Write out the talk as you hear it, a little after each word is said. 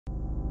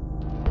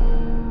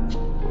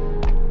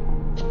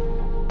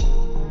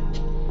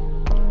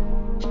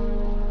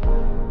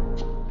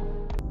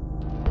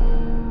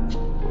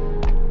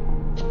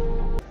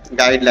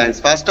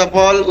guidelines. First of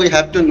all, we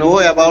have to know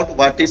about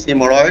what is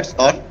hemorrhoids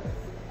or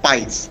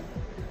piles.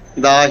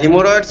 The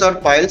hemorrhoids or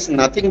piles,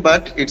 nothing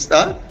but it's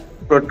the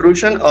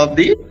protrusion of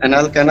the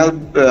anal canal.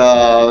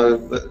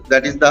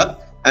 That is the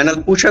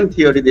anal cushion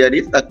theory. There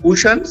is the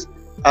cushions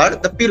are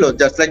the pillow,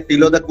 just like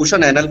pillow, the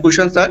cushion, anal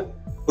cushions are,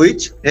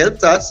 which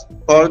helps us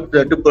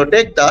to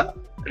protect the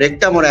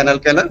rectum or anal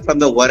canal from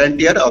the wear and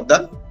tear of the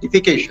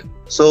defecation.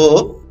 So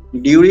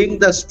during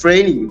the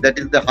straining, that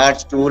is the hard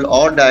stool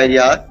or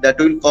diarrhea, that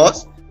will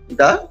cause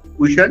the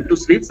cushion to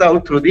slip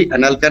out through the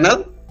anal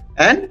canal,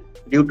 and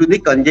due to the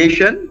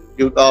congestion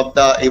due of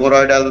the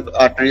hemorrhoidal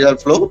arterial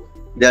flow,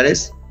 there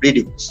is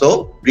bleeding.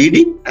 So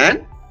bleeding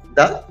and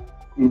the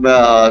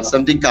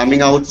something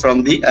coming out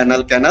from the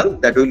anal canal,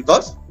 that will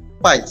cause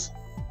piles.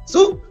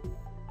 So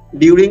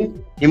during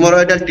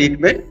hemorrhoidal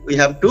treatment, we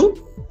have to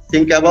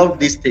think about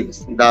these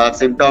things. The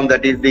symptom,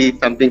 that is the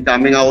something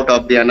coming out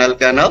of the anal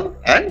canal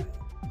and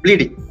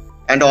bleeding,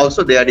 and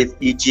also there is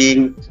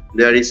itching,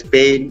 there is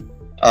pain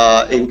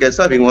in case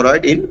of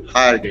hemorrhoid in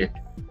higher grade.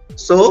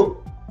 So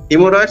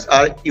hemorrhoids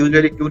are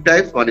usually two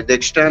types, one is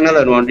external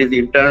and one is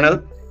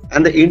internal,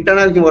 and the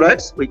internal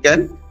hemorrhoids we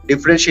can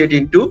differentiate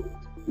into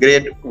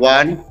grade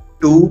 1,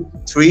 2,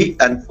 3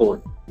 and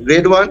 4.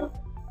 Grade 1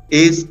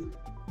 is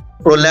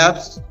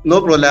prolapse,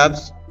 no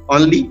prolapse,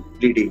 only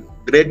bleeding.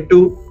 Grade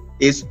 2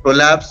 is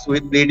prolapse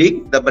with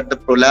bleeding, but the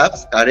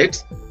prolapse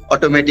corrects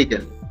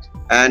automatically.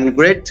 And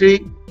grade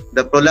 3,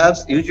 the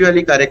prolapse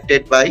usually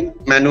corrected by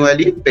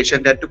manually,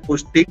 patient had to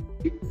push the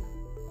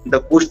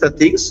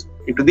things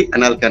into the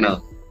anal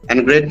canal.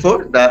 And grade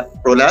 4, the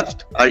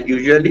prolapsed are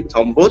usually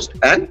thrombosed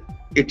and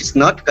it is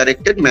not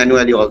corrected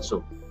manually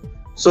also.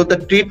 So the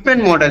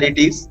treatment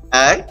modalities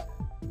are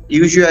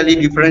usually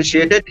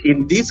differentiated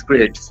in these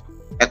grades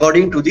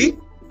according to the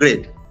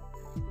grade.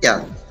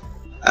 Yeah.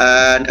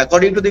 And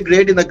according to the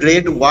grade, in the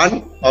grade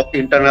 1 of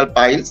internal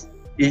piles,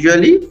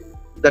 usually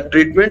the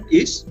treatment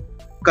is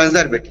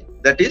conservative.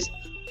 That is,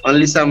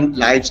 only some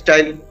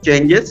lifestyle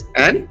changes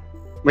and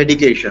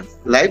medication.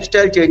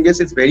 Lifestyle changes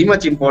is very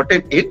much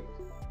important in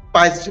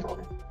piles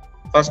treatment.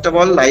 First of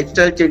all,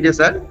 lifestyle changes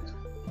are,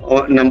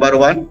 number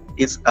 1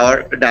 is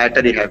our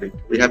dietary habit.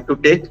 We have to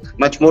take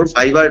much more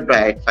fiber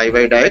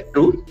diet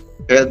to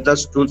help the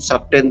stool,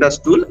 soften the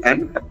stool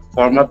and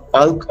form a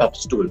bulk of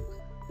stool.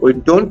 We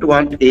don't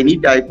want any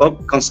type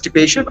of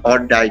constipation or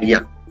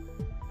diarrhea.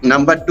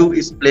 Number 2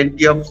 is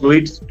plenty of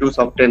fluids to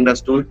soften the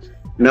stool.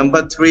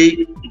 Number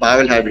 3,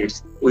 bowel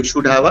habits. We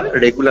should have a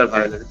regular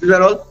bowel habit. These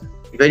are all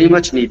very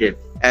much needed.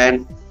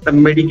 And the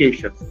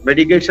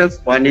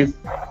medications, one is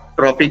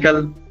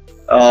topical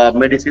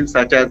medicines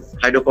such as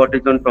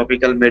hydrocortisone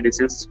topical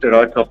medicines,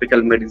 steroid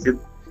topical medicine,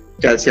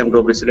 calcium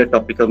bromide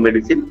topical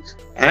medicine,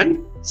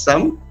 and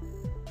some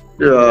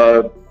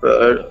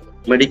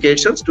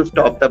medications to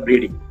stop the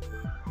bleeding.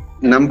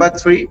 Number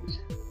 3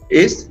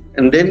 is,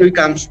 and then we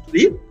come to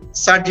the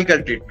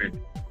surgical treatment.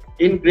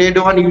 In grade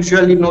 1,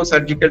 usually no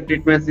surgical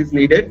treatment is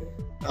needed.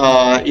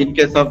 In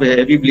case of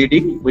heavy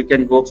bleeding, we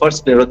can go for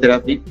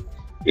sclerotherapy.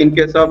 In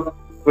case of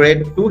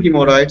grade 2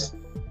 hemorrhoids,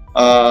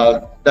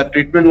 the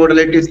treatment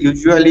modality is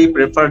usually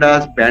preferred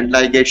as band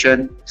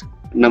ligation.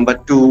 Number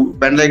 2,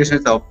 band ligation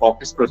is our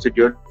office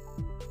procedure.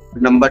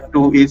 Number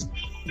 2 is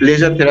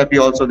laser therapy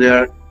also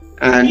there,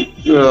 and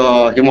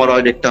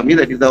hemorrhoidectomy,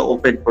 that is the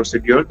open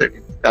procedure, that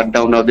is cut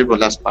down of the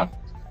prolapsed part.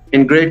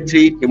 In grade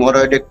 3,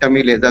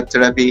 hemorrhoidectomy, laser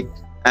therapy,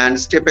 and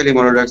staple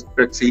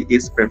hemorrhoidectomy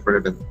is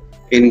preferable.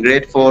 In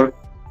grade 4,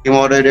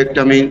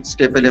 hemorrhoidectomy,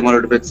 staple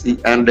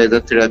hemorrhoidectomy, and laser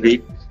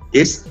therapy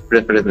is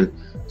preferable.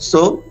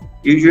 So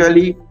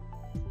usually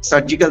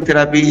surgical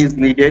therapy is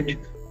needed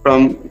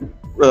from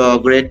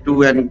grade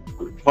 2 and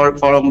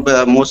from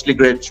mostly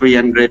grade 3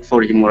 and grade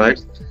 4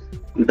 hemorrhoids.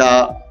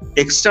 The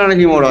external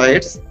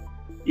hemorrhoids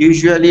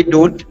usually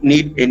don't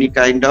need any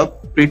kind of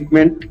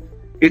treatment.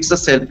 It's a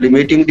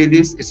self-limiting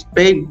disease. It's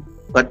pain,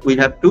 but we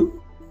have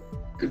to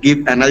give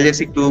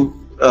analgesic to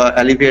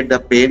alleviate the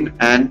pain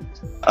and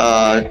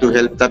to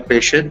help the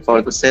patient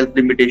for the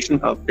self-limitation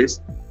of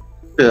this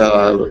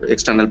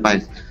external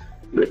piles.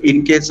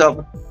 In case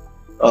of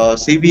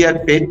severe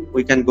pain,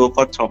 we can go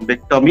for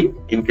thrombectomy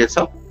in case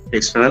of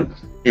external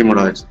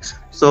hemorrhoids.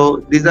 So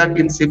these are,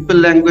 in simple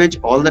language,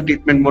 all the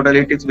treatment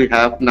modalities we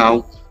have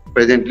now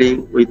presently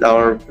with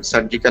our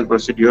surgical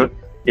procedure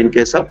in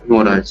case of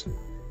hemorrhoids.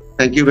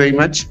 Thank you very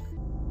much.